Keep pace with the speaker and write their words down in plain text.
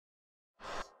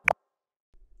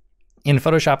In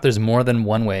Photoshop, there's more than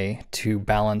one way to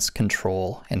balance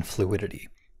control and fluidity.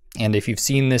 And if you've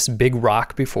seen this big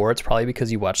rock before, it's probably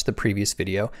because you watched the previous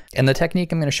video. And the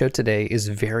technique I'm going to show today is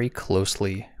very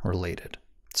closely related.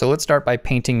 So let's start by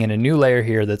painting in a new layer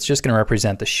here that's just going to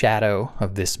represent the shadow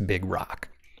of this big rock.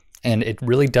 And it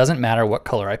really doesn't matter what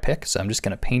color I pick, so I'm just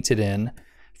going to paint it in,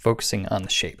 focusing on the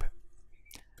shape.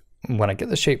 When I get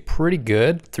the shape pretty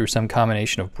good through some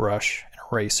combination of brush and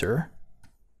eraser,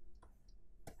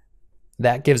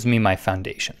 that gives me my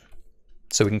foundation.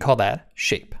 So we can call that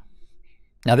shape.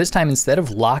 Now this time, instead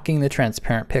of locking the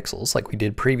transparent pixels like we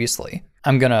did previously,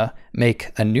 I'm gonna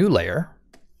make a new layer,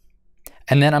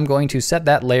 and then I'm going to set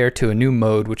that layer to a new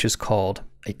mode, which is called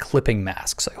a clipping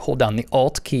mask. So I hold down the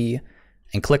Alt key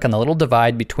and click on the little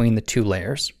divide between the two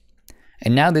layers.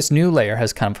 And now this new layer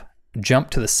has kind of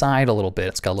jumped to the side a little bit.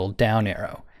 It's got a little down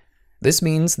arrow. This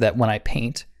means that when I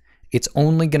paint, it's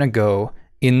only gonna go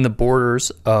in the borders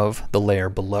of the layer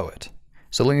below it.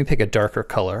 So let me pick a darker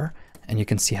color and you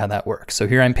can see how that works. So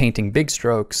here I'm painting big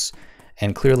strokes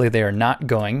and clearly they are not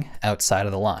going outside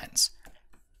of the lines.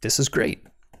 This is great.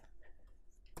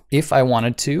 If I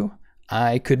wanted to,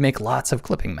 I could make lots of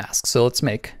clipping masks. So let's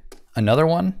make another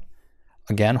one.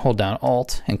 Again, hold down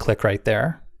Alt and click right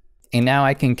there. And now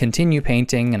I can continue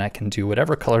painting and I can do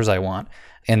whatever colors I want.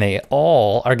 And they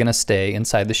all are gonna stay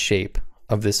inside the shape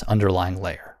of this underlying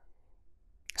layer.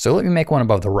 So let me make one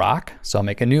above the rock. So I'll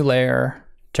make a new layer,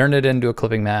 turn it into a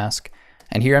clipping mask.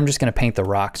 And here I'm just gonna paint the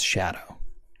rock's shadow.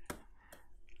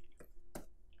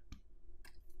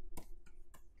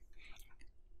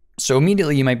 So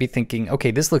immediately you might be thinking,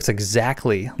 okay, this looks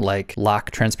exactly like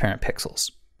lock transparent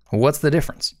pixels. What's the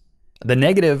difference? The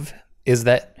negative is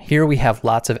that here we have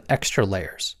lots of extra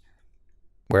layers,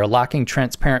 where locking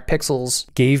transparent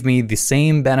pixels gave me the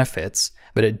same benefits,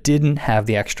 but it didn't have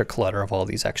the extra clutter of all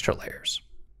these extra layers.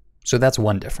 So that's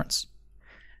one difference.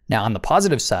 Now on the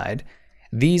positive side,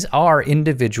 these are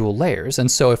individual layers.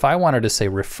 And so if I wanted to say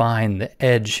refine the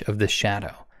edge of the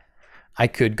shadow, I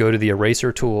could go to the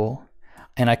eraser tool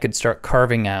and I could start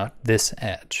carving out this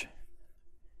edge.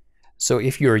 So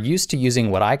if you're used to using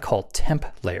what I call temp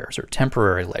layers or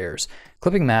temporary layers,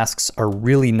 clipping masks are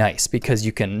really nice because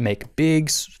you can make big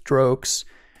strokes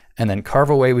and then carve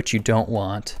away what you don't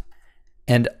want.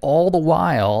 And all the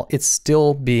while, it's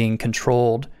still being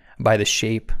controlled by the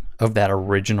shape of that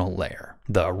original layer,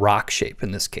 the rock shape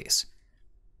in this case.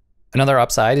 Another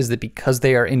upside is that because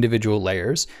they are individual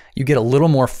layers, you get a little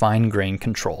more fine-grained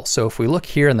control. So if we look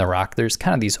here in the rock, there's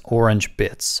kind of these orange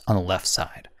bits on the left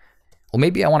side. Well,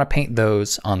 maybe I want to paint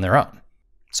those on their own.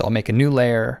 So I'll make a new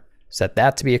layer, set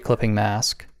that to be a clipping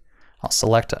mask. I'll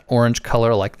select an orange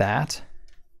color like that.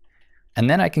 And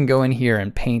then I can go in here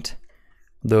and paint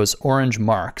those orange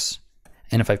marks.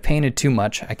 And if I've painted too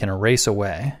much, I can erase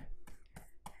away.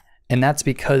 And that's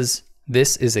because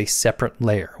this is a separate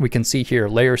layer. We can see here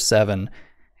layer 7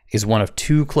 is one of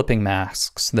two clipping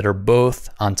masks that are both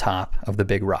on top of the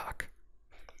big rock.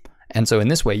 And so in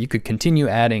this way, you could continue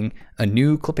adding a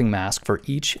new clipping mask for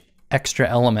each extra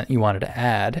element you wanted to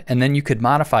add, and then you could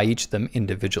modify each of them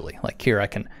individually. Like here, I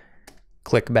can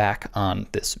click back on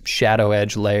this shadow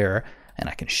edge layer and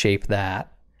I can shape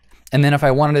that. And then if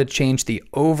I wanted to change the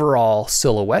overall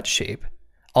silhouette shape,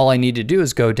 all I need to do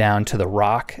is go down to the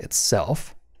rock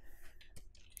itself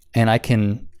and I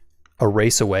can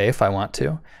erase away if I want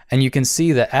to. And you can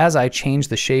see that as I change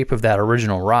the shape of that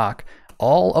original rock,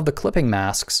 all of the clipping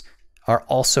masks are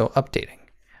also updating.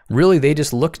 Really, they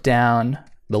just look down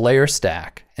the layer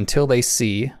stack until they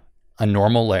see a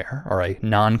normal layer or a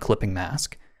non-clipping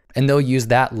mask, and they'll use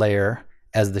that layer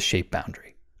as the shape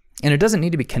boundary. And it doesn't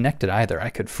need to be connected either. I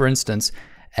could, for instance,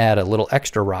 add a little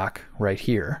extra rock right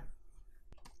here.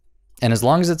 And as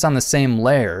long as it's on the same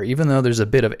layer, even though there's a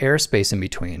bit of airspace in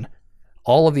between,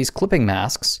 all of these clipping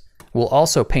masks will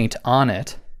also paint on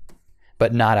it,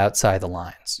 but not outside the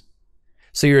lines.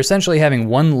 So you're essentially having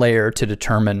one layer to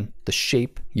determine the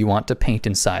shape you want to paint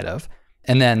inside of,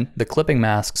 and then the clipping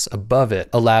masks above it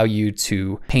allow you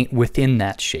to paint within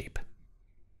that shape.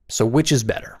 So which is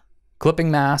better?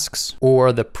 Clipping masks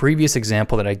or the previous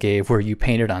example that I gave where you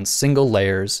painted on single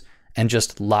layers and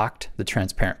just locked the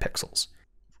transparent pixels?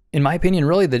 In my opinion,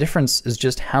 really the difference is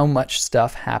just how much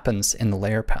stuff happens in the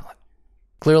layer palette.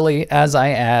 Clearly, as I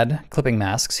add clipping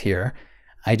masks here,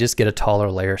 I just get a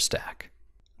taller layer stack.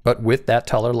 But with that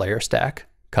taller layer stack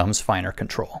comes finer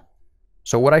control.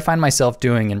 So what I find myself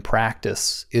doing in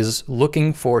practice is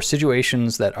looking for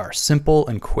situations that are simple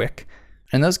and quick.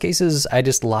 In those cases, I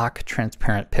just lock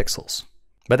transparent pixels.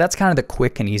 But that's kind of the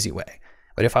quick and easy way.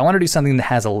 But if I want to do something that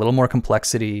has a little more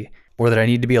complexity, or that I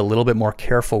need to be a little bit more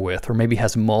careful with, or maybe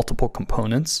has multiple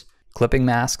components, Clipping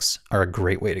masks are a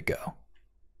great way to go.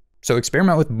 So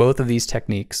experiment with both of these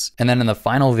techniques, and then in the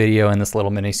final video in this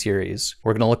little mini series,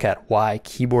 we're gonna look at why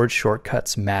keyboard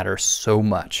shortcuts matter so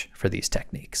much for these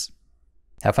techniques.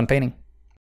 Have fun painting.